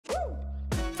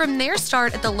From their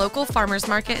start at the local farmers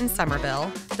market in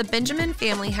Summerville, the Benjamin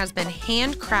family has been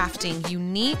handcrafting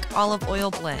unique olive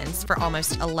oil blends for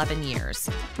almost 11 years.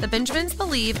 The Benjamins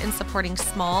believe in supporting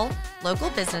small, local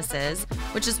businesses,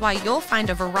 which is why you'll find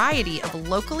a variety of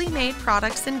locally made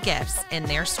products and gifts in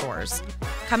their stores.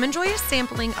 Come enjoy a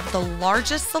sampling of the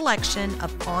largest selection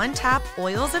of on-tap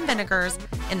oils and vinegars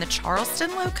in the Charleston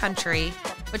Lowcountry,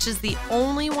 which is the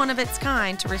only one of its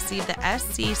kind to receive the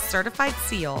SC Certified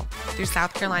Seal through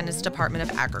South Carolina's Department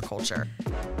of Agriculture.